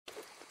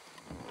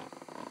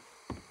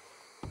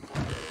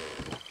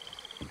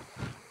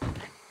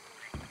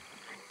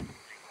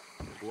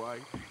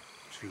white,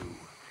 2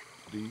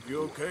 deep.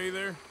 You okay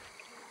there?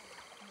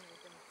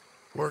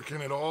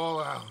 Working it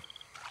all out.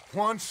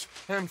 Once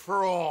and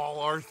for all,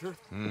 Arthur.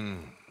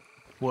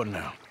 What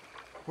now?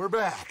 We're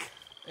back,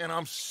 and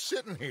I'm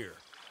sitting here,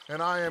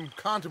 and I am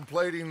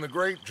contemplating the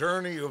great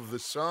journey of the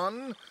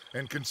sun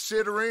and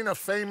considering a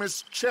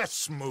famous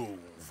chess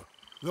move.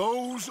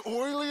 Those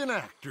oily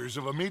enactors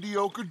of a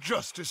mediocre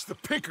justice, the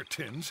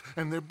Pinkertons,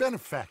 and their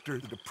benefactor,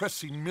 the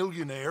depressing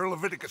millionaire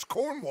Leviticus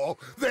Cornwall,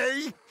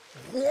 they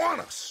want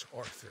us,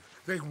 Arthur.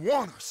 They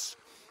want us.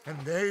 And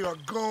they are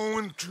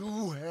going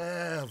to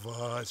have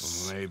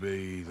us. Well,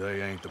 maybe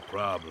they ain't the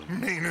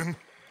problem. Meaning?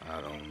 I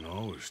don't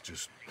know, it's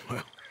just,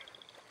 well,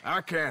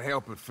 I can't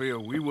help but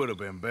feel we would have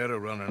been better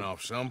running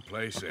off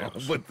someplace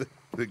else. But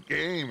the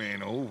game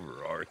ain't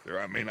over,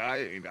 Arthur. I mean,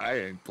 I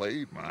ain't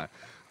played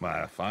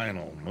my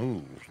final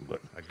move,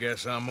 but... I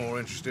guess I'm more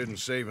interested in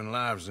saving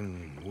lives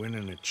than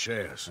winning at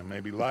chess. And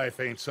maybe life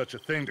ain't such a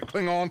thing to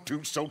cling on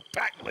to so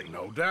tightly.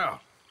 No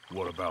doubt.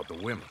 What about the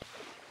women?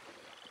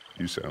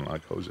 You sound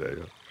like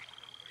Hosea.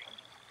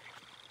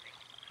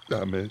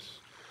 I miss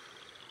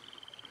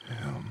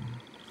him.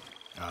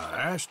 I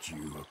asked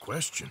you a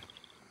question.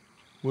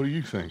 What do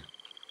you think?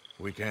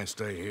 We can't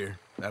stay here.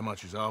 That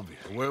much is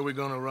obvious. Where are we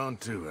gonna run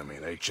to? I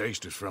mean, they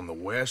chased us from the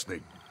west. They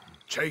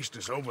chased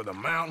us over the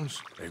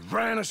mountains. They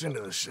ran us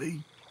into the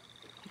sea.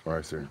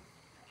 Arthur,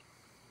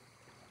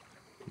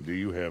 do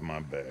you have my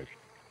back?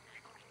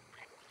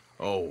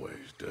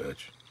 Always,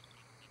 Dutch.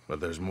 But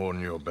there's more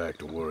than your back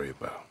to worry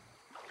about.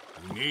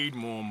 We need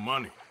more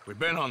money. We've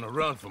been on the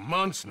run for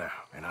months now,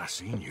 and I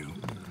seen you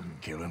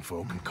killing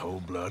folk in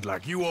cold blood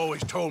like you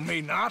always told me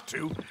not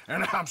to.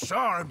 And I'm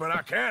sorry, but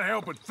I can't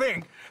help but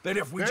think that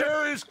if we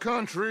There is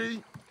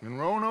country in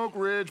Roanoke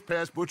Ridge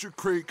past Butcher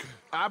Creek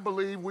I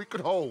believe we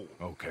could hold.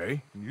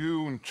 Okay.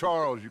 You and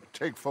Charles, you could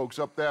take folks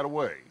up that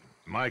way.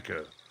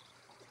 Micah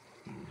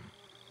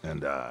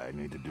and I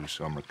need to do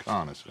some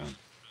reconnaissance.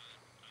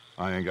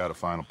 I ain't got a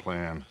final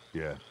plan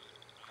yet.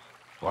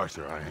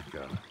 Arthur, I ain't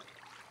got it.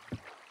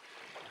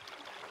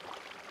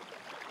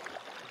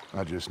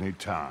 I just need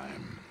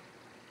time.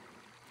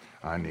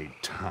 I need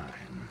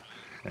time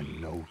and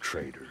no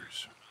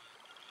traitors.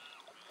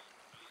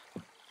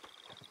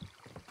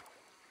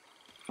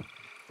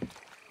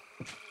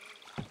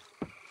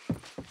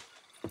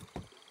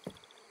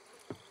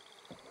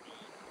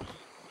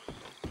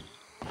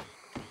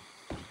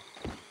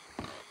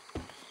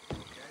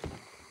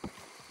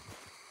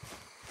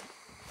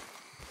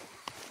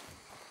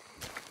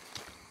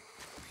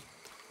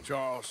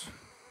 Charles,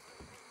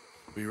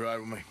 be right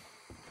with me.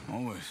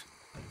 Always.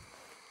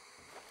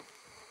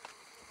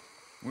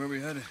 Where are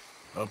we headed?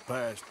 Up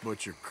past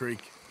Butcher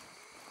Creek.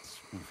 It's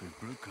Murfee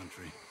Brood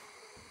country.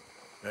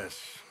 That's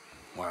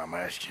why I'm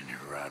asking you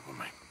to ride with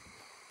me.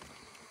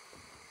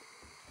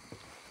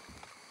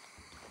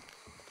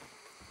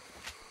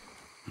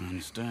 I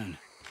understand.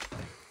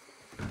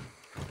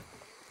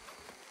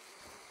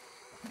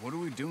 What are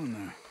we doing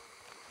there?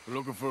 We're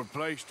looking for a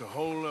place to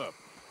hole up.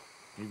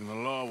 Even the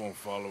law won't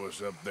follow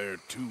us up there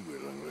too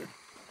willingly.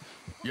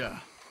 Yeah.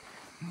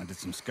 I did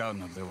some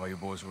scouting up there while you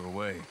boys were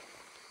away.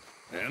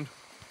 And?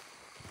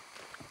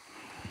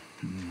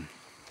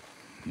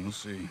 You'll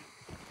see.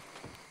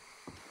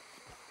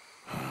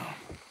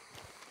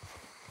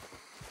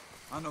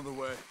 I know the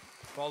way.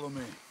 Follow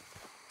me.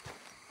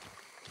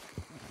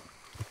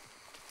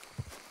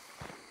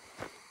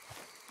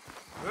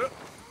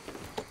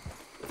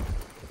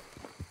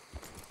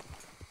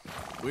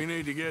 We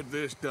need to get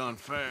this done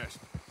fast.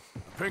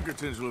 The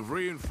Pinkertons will have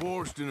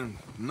reinforced in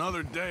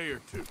another day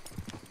or two.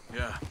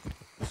 Yeah.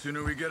 The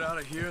sooner we get out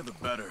of here, the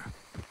better.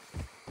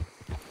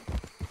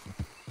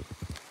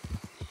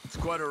 It's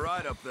quite a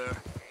ride up there.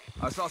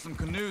 I saw some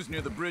canoes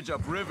near the bridge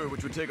upriver,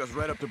 which would take us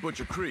right up to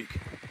Butcher Creek.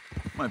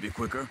 Might be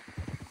quicker.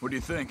 What do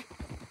you think?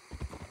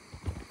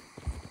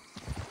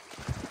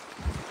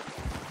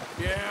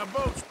 Yeah, a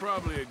boat's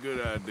probably a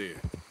good idea.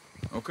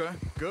 Okay,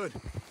 good.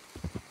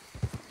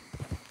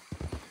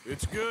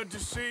 It's good to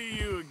see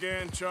you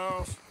again,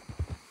 Charles.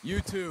 You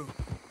too.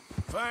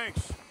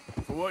 Thanks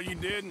for what you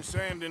did in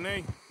Saint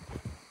Denis.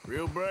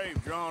 Real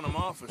brave drawing them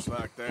off us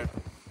like that.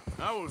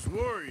 I was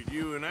worried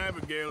you and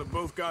Abigail had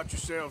both got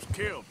yourselves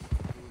killed.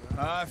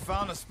 I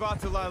found a spot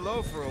to lie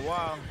low for a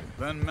while,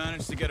 then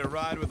managed to get a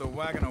ride with a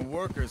wagon of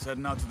workers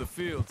heading out to the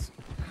fields.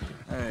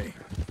 Hey,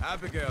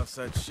 Abigail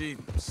said she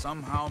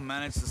somehow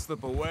managed to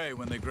slip away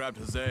when they grabbed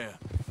Hosea.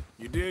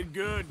 You did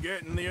good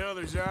getting the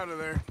others out of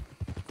there.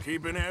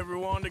 Keeping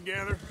everyone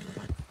together.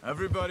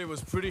 Everybody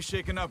was pretty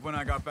shaken up when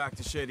I got back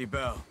to Shady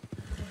Belle.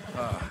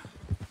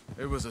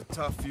 It was a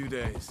tough few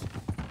days.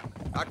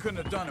 I couldn't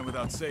have done it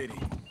without Sadie.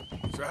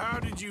 So how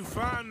did you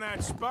find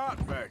that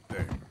spot back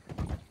there?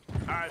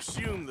 I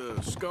assume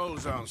the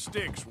skulls on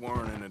sticks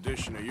weren't an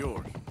addition of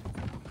yours.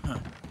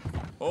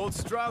 Old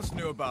Strauss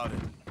knew about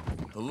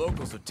it. The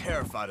locals are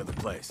terrified of the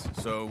place,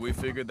 so we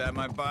figured that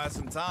might buy us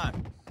some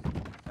time.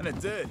 And it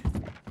did.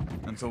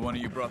 Until one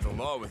of you brought the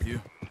law with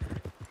you.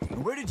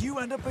 Where did you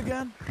end up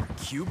again?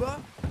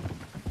 Cuba?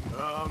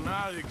 Oh,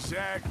 not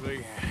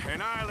exactly.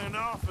 An island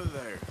off of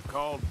there,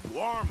 called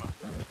Warma.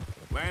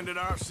 Landed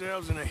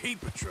ourselves in a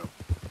heap of trouble.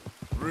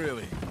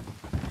 Really?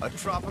 A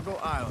tropical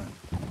island?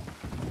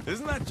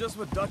 Isn't that just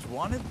what Dutch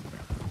wanted?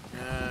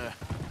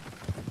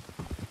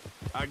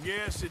 I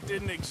guess it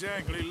didn't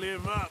exactly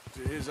live up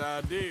to his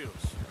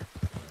ideals.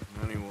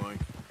 Anyway,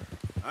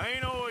 I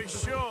ain't always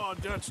sure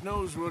Dutch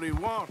knows what he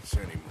wants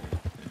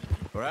anymore.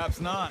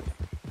 Perhaps not.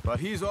 But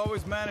he's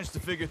always managed to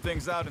figure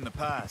things out in the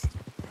past.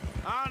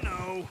 I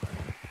know.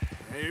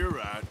 Yeah, you're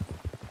right.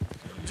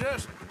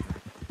 Just...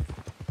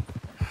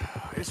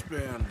 It's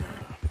been...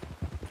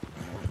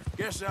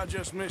 Guess I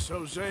just miss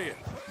Hosea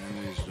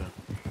and his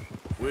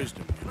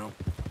wisdom, you know?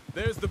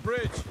 There's the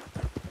bridge.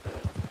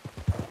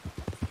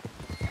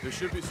 There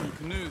should be some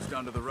canoes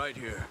down to the right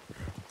here.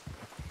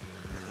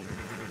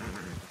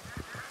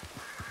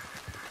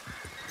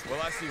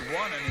 Well, I see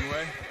one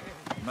anyway.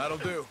 That'll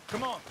do.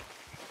 Come on.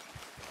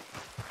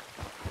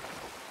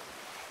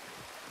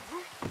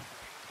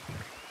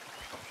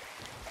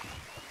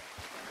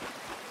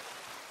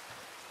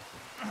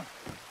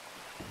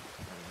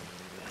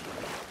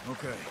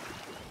 Okay.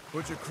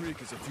 Butcher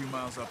Creek is a few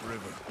miles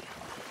upriver.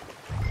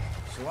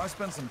 So I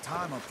spent some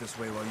time up this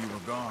way while you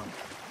were gone.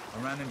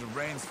 I ran into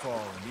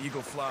Rainsfall and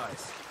Eagle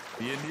Flies.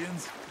 The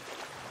Indians?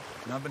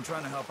 And I've been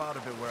trying to help out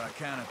a bit where I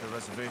can at the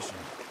reservation.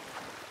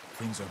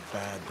 Things are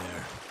bad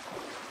there.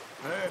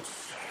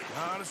 That's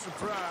not a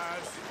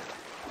surprise.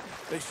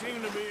 They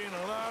seem to be in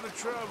a lot of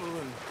trouble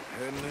and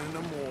heading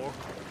into more.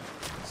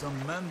 Some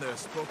men there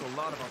spoke a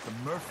lot about the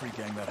Murfee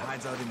gang that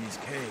hides out in these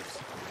caves.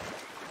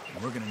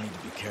 And we're gonna need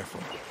to be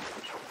careful.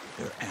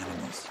 They're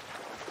animals.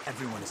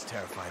 Everyone is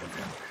terrified of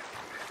them.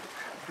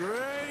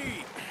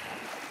 Great!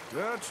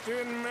 Dutch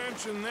didn't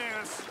mention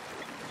this.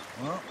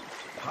 Well,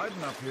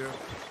 hiding up here,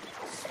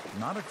 it's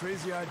not a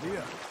crazy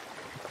idea.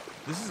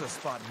 This is a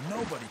spot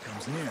nobody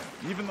comes near,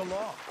 even the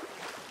law.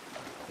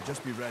 But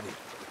just be ready.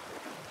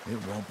 It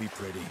won't be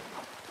pretty.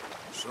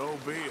 So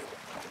be it.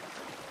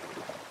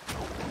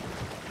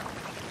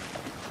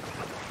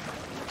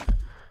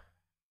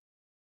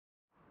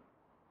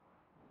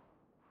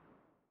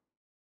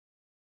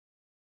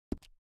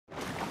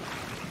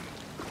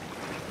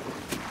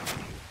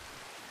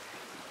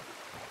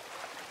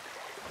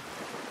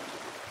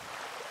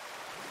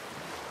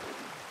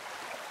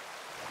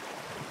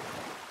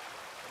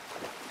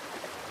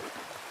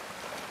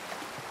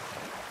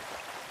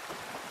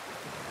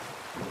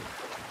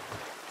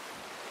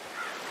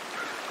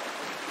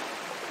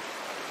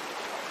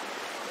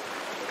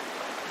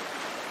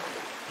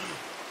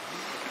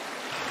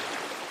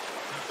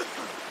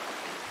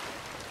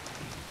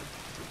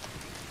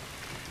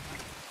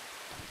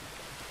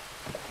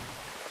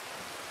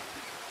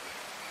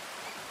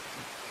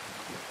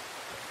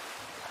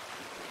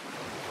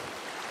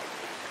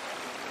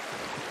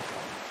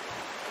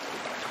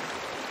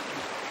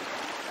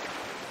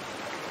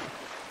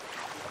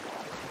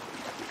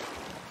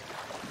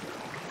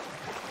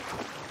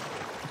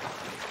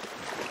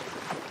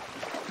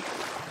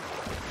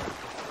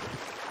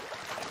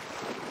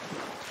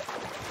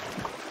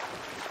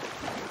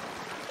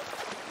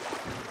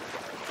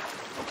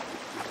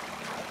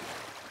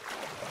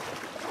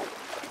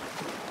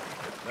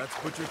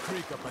 That's Butcher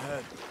Creek up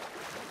ahead.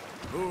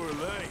 Who are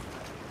they?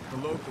 The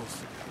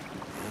locals.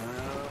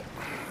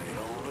 They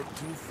don't look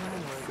too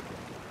friendly.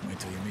 Wait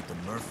till you meet the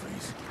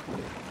Murfrees.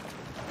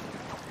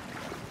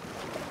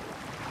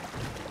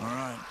 All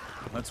right,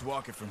 let's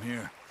walk it from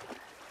here.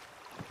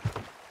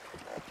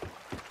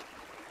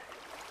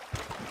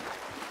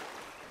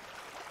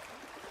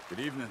 Good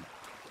evening.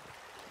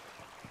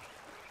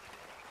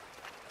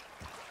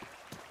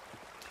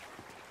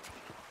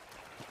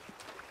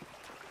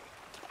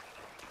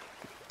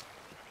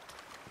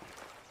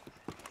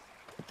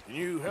 Can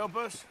you help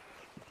us?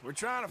 We're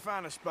trying to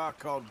find a spot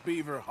called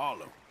Beaver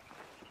Hollow.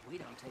 We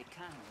don't take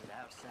kindly with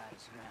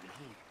outsiders around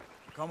here.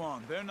 Come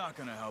on, they're not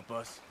gonna help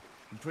us.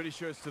 I'm pretty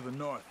sure it's to the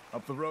north,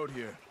 up the road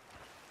here.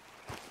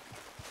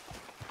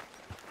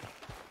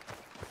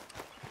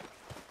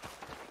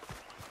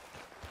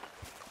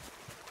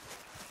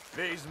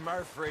 These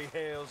Murfee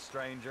Hills,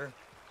 stranger.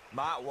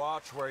 Might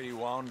watch where you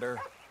wander.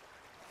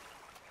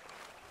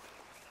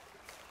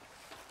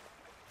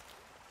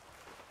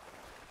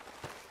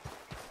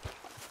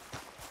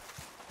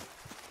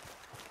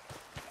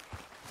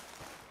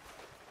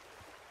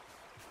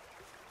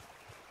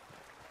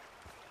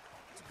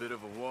 It's a bit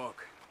of a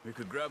walk. We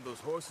could grab those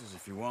horses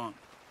if you want.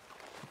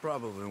 We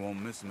probably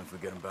won't miss them if we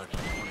get them back in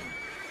the morning.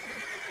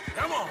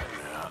 Come on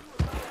now.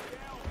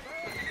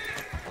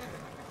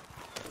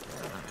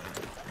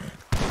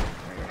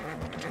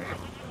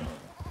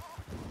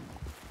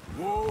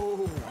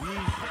 Whoa,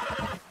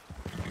 easy.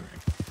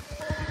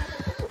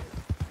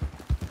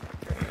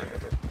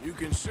 You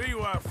can see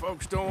why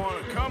folks don't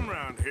want to come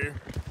around here.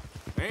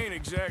 Ain't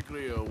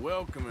exactly a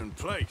welcoming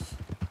place.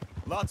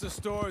 Lots of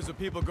stories of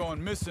people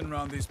going missing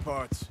around these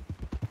parts.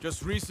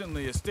 Just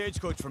recently, a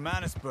stagecoach from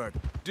Annisburg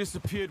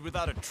disappeared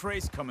without a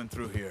trace coming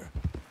through here.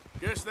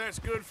 Guess that's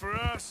good for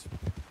us.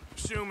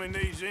 Assuming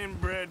these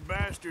inbred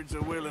bastards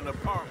are willing to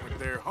part with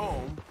their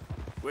home,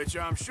 which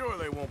I'm sure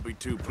they won't be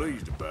too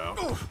pleased about.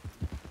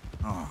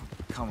 Oh,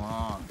 come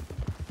on.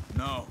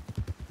 No.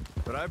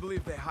 But I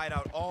believe they hide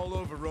out all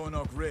over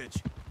Roanoke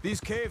Ridge. These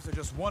caves are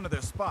just one of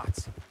their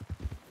spots.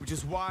 Which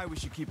is why we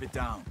should keep it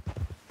down.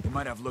 They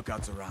might have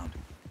lookouts around.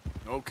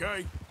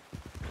 Okay.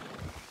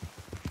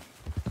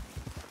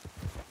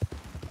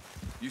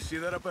 You see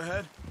that up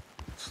ahead?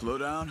 Slow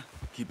down,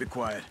 keep it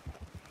quiet.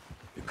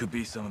 It could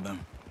be some of them.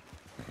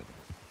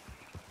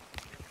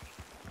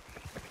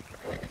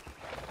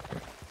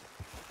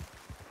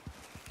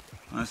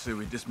 I say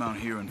we dismount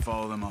here and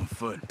follow them on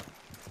foot.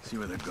 See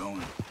where they're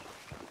going.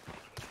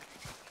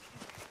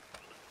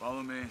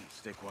 Follow me,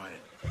 stay quiet.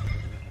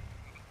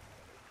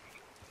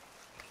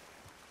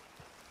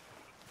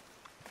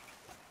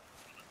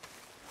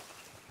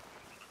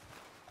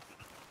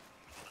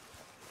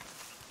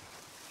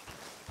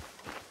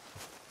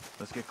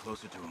 Let's get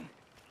closer to him.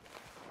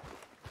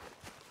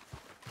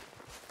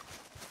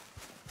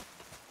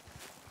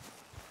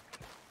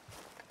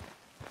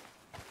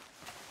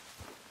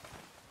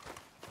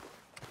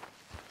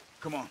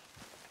 Come on,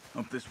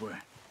 up this way.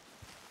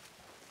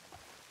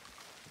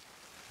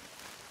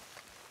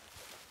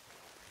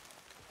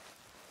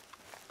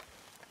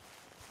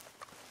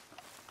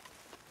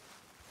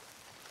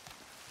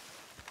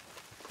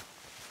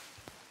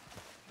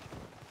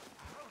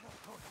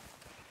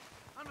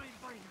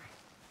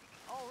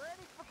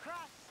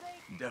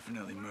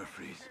 Definitely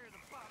Murfree's.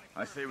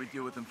 I say we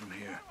deal with them from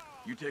here.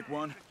 You take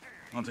one,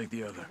 I'll take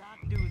the other.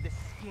 I'll do the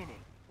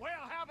skinning. Well,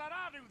 how about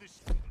I do the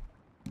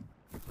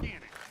skinning?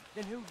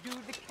 Then who do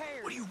the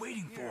carrying? What are you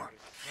waiting for?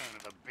 Son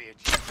of a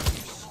bitch.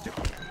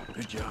 Stupid.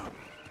 Good job.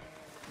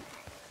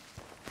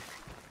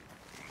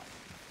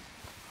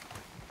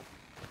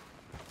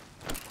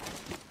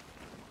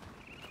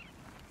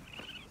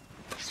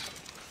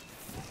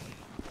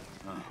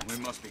 We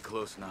must be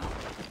close now.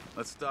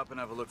 Let's stop and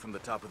have a look from the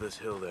top of this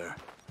hill there.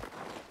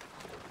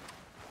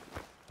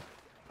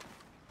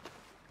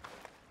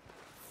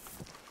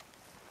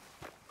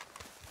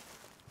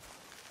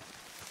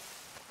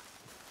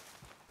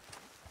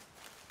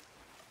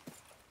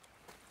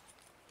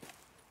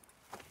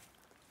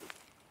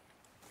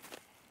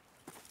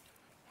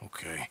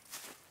 Okay.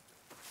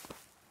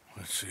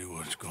 Let's see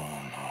what's going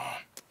on.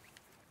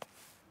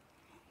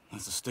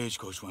 That's the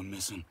stagecoach went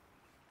missing.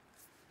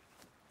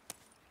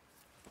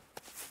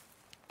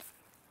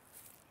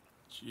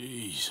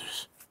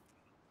 Jesus.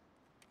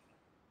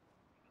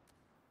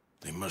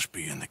 They must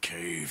be in the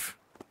cave.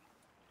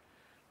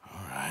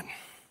 All right.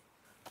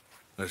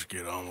 Let's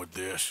get on with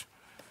this.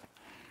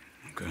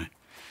 Okay.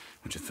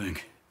 What you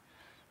think?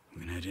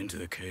 We can head into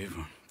the cave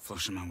or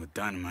flush them out with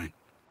dynamite.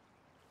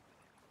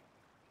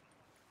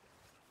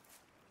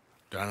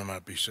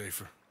 Dynamite be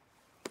safer.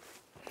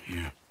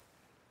 Here.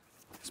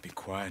 Let's be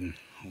quiet and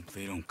hope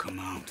they don't come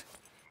out.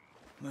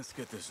 Let's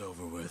get this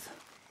over with.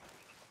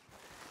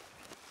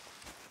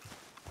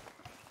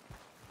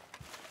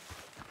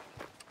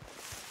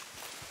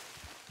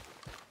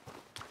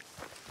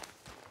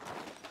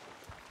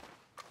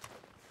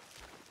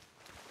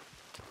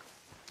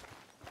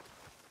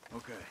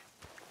 Okay.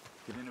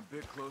 Get in a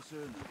bit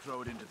closer and then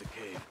throw it into the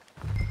cave.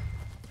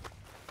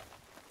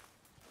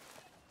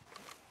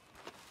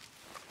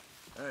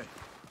 Hey.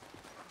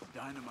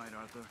 Dynamite,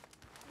 Arthur.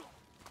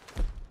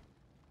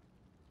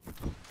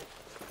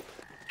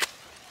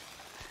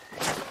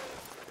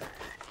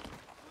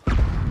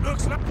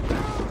 Looks like...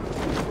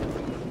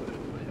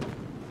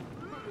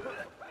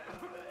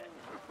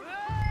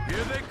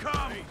 Here they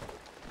come!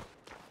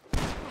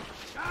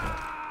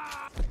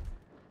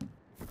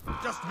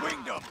 Just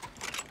winged them!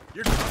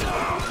 You're...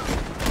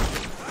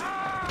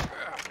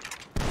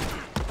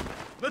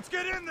 Let's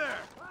get in there!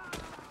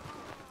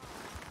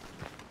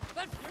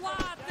 Let's fly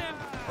at them!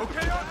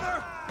 Okay,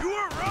 Arthur? You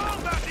were wrong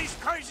about these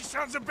crazy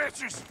sons of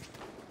bitches!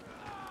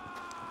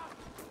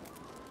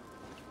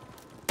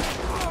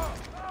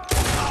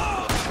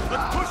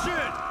 Let's push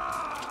in!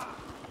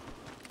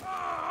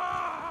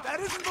 That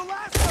isn't the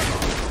last of them!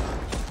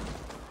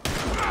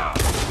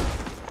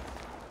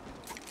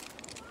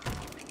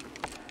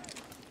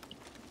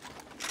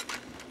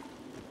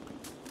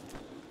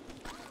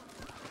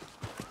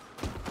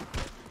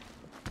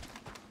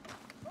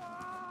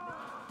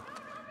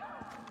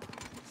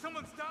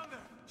 Someone's down there!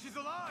 She's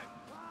alive!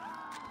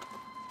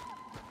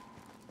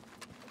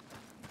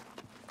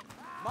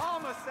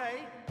 Mama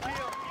say, kill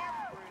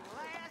every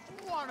last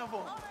one of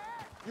them.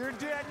 You're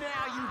dead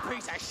now, you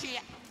piece of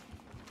shit.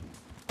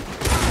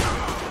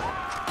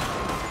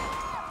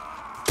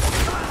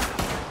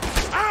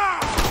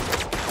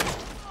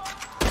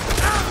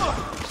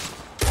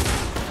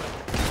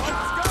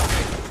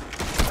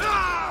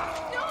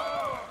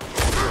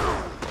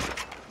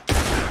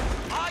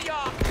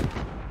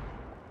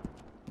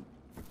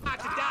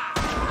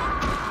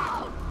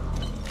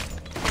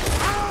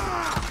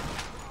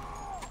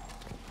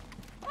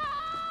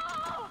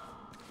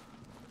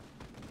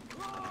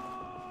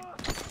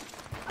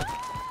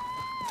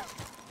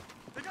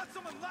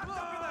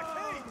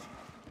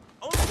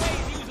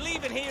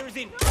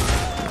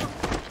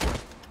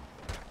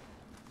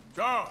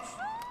 Charles,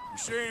 you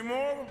see any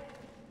more of them?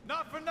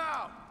 Not for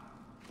now.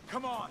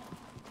 Come on.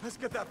 Let's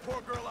get that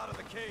poor girl out of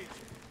the cage.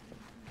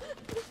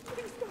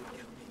 Please don't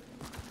kill me.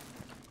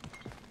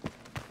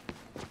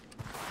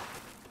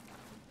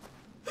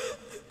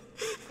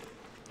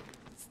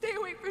 Stay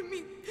away from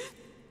me.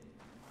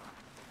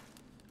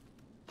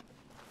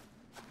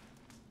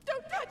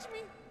 Don't touch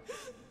me.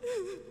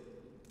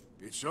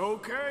 It's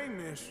okay,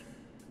 miss.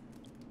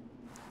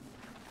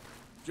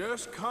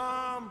 Just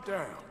calm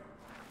down.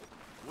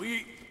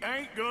 We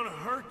ain't gonna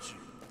hurt you.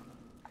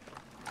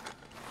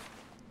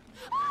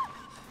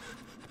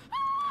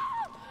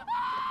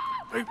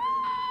 Hey.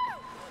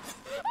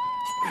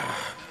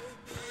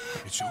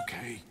 It's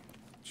okay.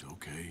 It's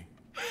okay.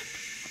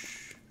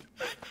 Shh.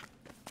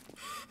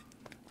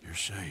 You're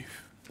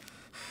safe.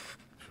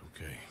 It's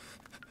okay.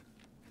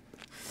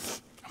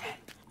 Come on.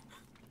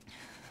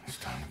 It's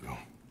time to go.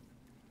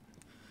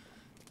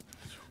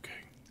 It's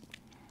okay.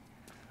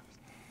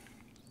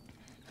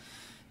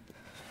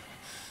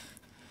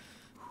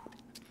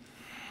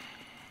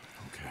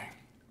 Okay.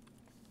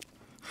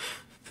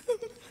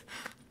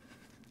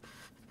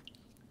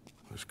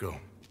 Let's go.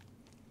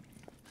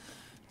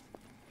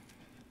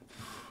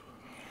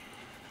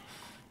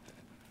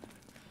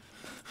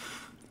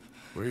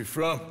 Where are you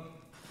from?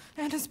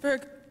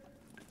 Annesburg.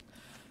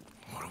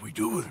 What do we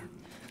do with her?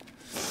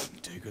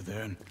 Take her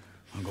there and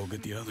I'll go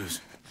get the others.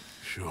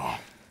 Sure.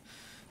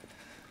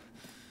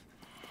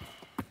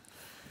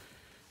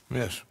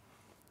 Miss,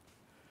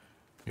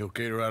 you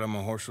okay to ride on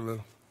my horse a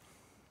little?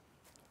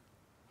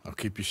 I'll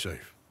keep you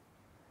safe.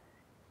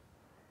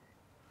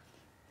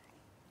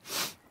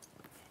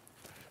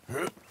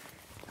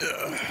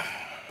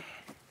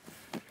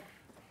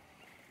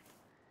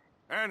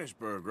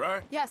 Annesburg,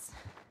 right? Yes.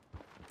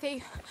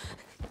 They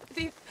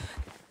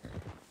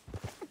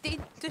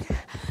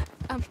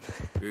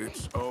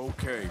It's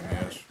okay,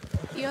 miss.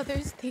 the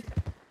others,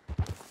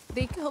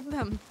 they killed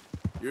them.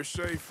 You're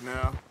safe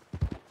now.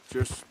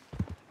 Just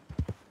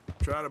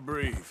try to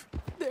breathe.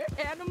 They're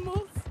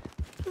animals.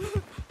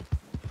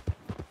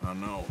 I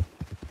know.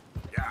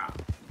 Yeah.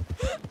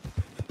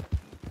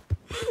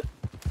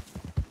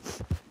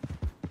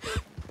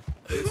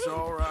 It's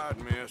all right,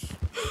 miss.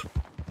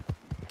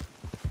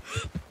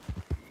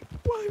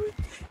 Why would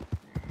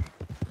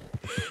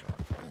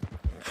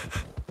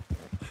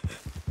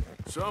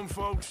Some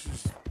folks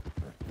is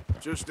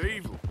just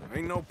evil.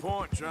 Ain't no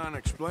point trying to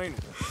explain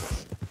it.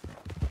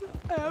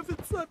 I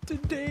haven't slept in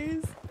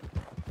days.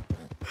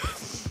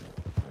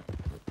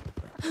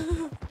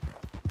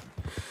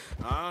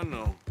 I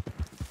know.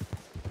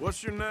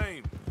 What's your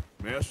name,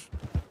 miss?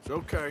 It's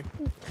okay.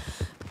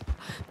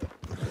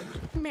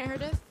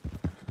 Meredith.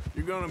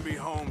 You're gonna be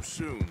home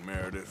soon,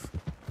 Meredith.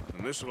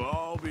 And this'll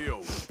all be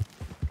over.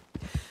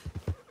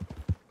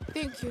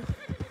 Thank you.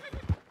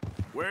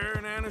 Where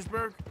in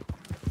Annesburg?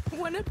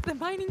 One of the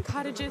mining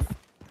cottages.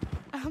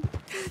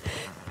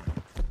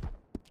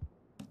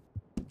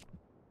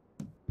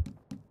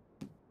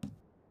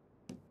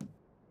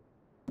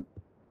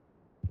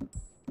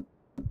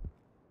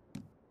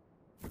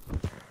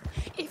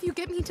 If you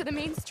get me to the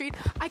main street,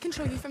 I can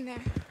show you from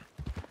there.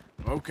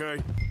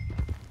 Okay.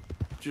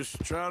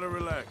 Just try to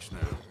relax now.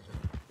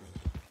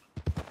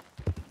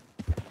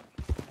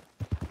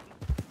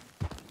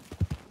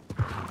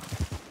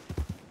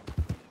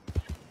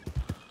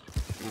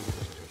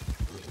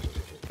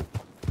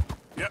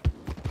 Yep.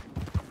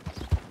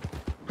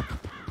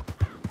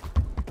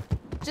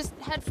 Just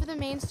head for the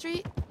main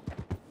street.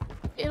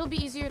 It'll be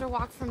easier to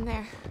walk from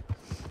there.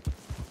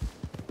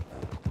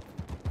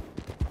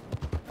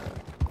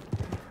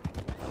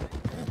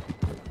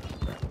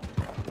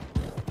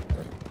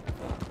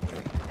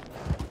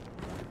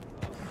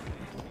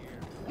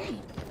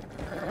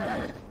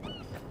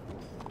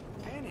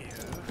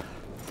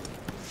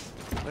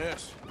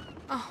 Yes.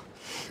 Oh.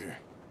 Here.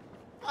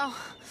 Oh.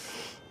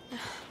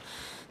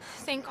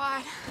 Thank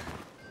God.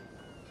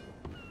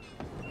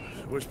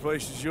 Which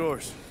place is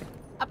yours?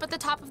 Up at the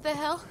top of the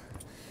hill.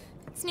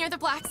 It's near the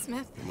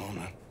blacksmith. Come on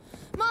now.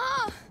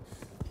 Ma!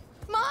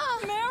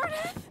 Ma!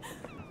 Meredith!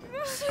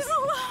 She's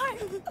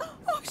alive!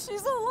 Oh,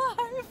 she's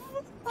alive!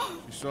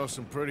 You saw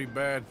some pretty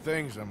bad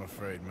things, I'm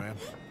afraid, ma'am.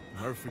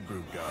 Murfee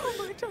Brood got her.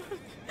 Oh, my darling.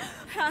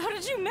 How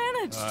did you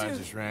manage I to?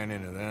 just ran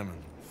into them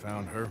and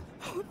found her.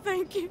 Oh,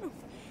 thank you.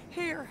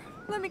 Here,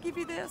 let me give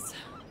you this.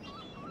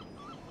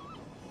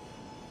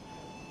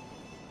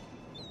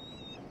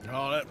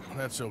 Oh,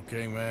 that's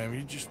okay, ma'am.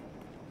 You just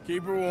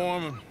keep her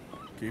warm and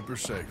keep her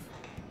safe.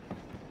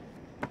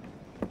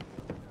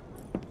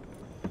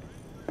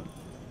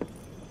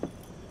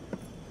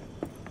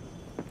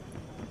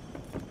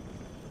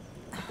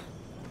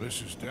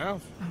 Mrs.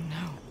 Downs? Oh,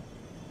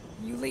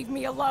 no. You leave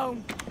me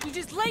alone. You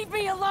just leave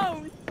me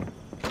alone.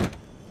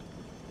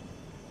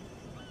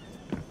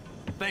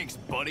 Thanks,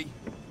 buddy.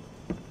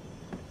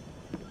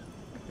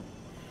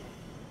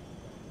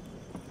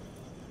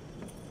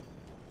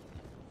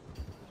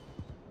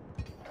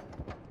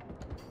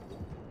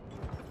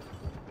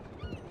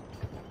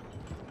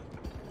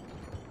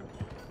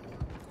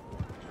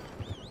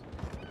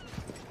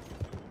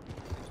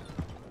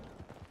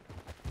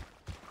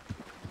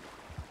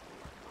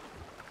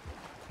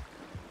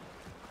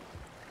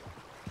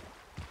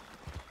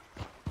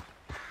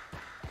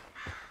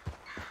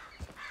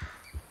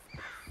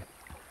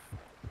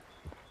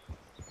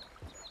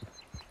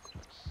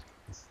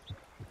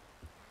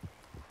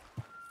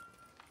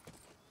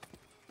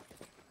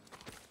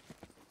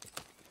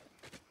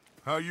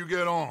 How you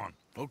get on?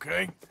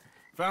 Okay.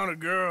 Found a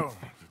girl.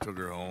 Took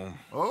her home.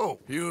 Oh.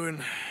 You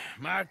and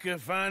Micah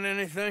find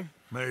anything?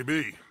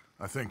 Maybe.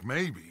 I think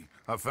maybe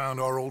I found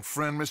our old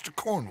friend Mr.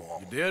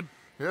 Cornwall. You did?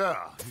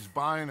 Yeah, he's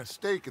buying a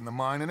stake in the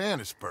mine in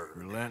Annisburg.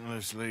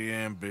 Relentlessly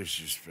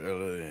ambitious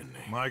fella, isn't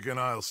he? Mike and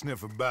I'll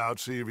sniff about,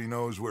 see if he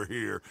knows we're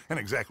here, and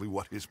exactly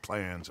what his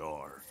plans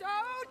are. So,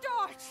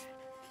 Dutch,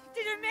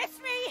 did you miss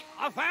me?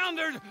 I found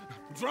her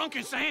drunk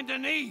in Saint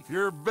Denis.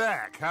 You're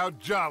back. How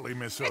jolly,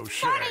 Miss It's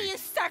O'Shea. funny, you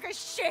suck of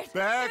shit.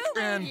 Back Who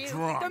are and you?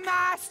 drunk. The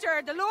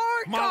Master, the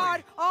Lord Molly.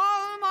 God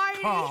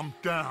Almighty. Calm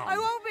down. I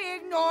won't be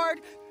ignored.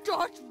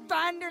 Dutch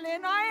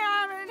Vanderlyn,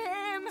 I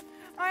am him.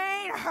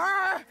 I ain't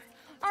her.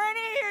 Or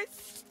any of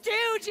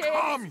your stooges.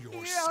 Calm You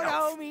yourself.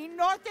 don't owe me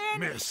nothing.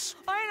 Miss.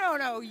 I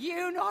don't owe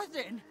you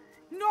nothing.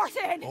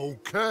 Nothing.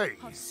 Okay.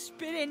 I'll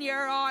spit in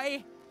your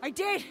eye. I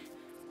did.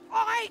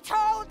 I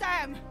told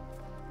them.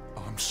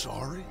 I'm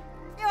sorry?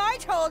 Yeah, I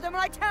told them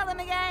and I tell them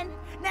again.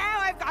 Now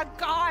I've got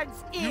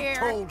God's ear. You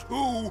told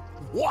who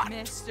what?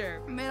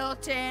 Mr.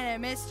 Milton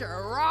and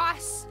Mr.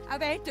 Ross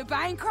about the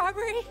bank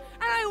robbery,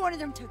 and I wanted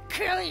them to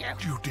kill you.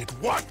 You did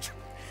what?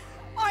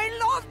 I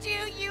loved you,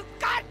 you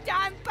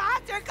goddamn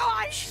bastard! Go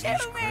on, She's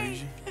shoot me!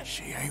 crazy.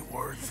 She ain't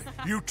worth it.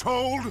 You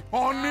told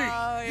on me.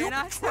 Oh, you're You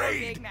not so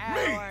betrayed big now,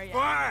 me. are you?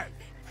 What?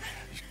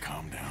 Just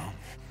calm down.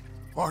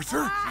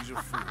 Arthur, She's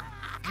a fool.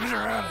 Get her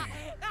out of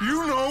here.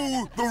 you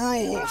know the You're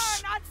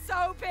rules. not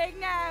so big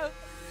now.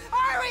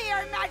 Are we,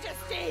 Your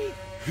Majesty?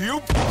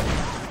 You...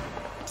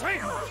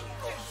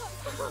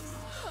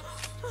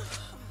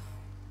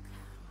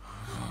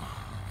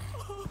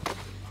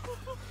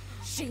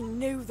 She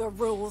knew the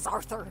rules,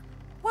 Arthur.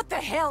 What the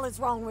hell is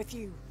wrong with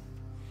you?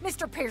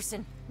 Mr.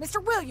 Pearson,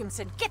 Mr.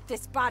 Williamson, get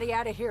this body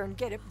out of here and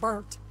get it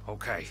burnt.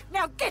 Okay.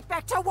 Now get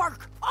back to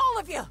work, all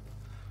of you!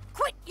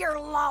 Quit your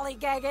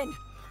lollygagging!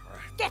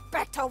 Get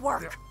back to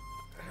work!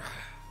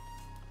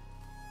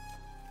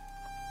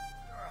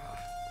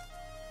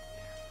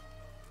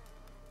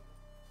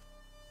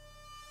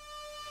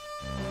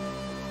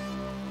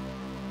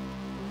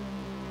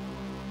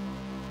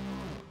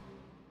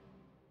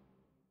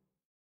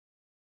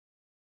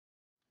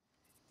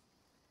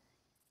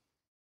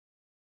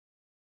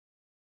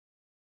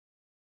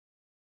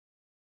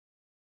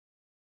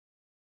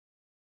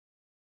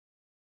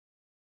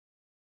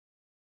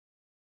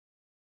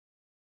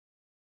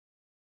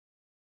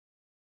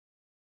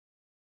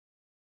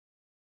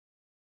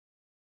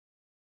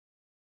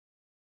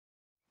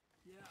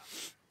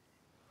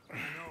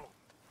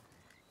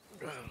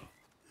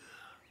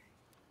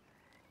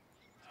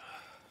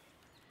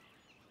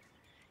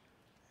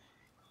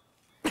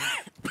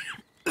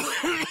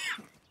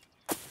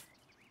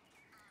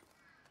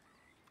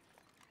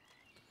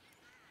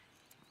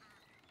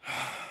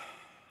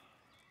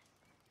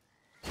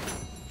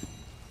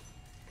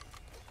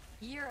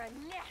 You're a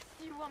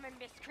nasty woman,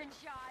 Miss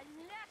Crenshaw. A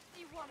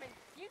nasty woman.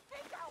 You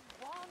think I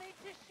wanted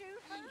to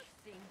shoot her? You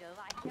seem to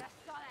like I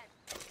saw that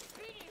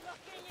beady look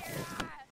in your eye.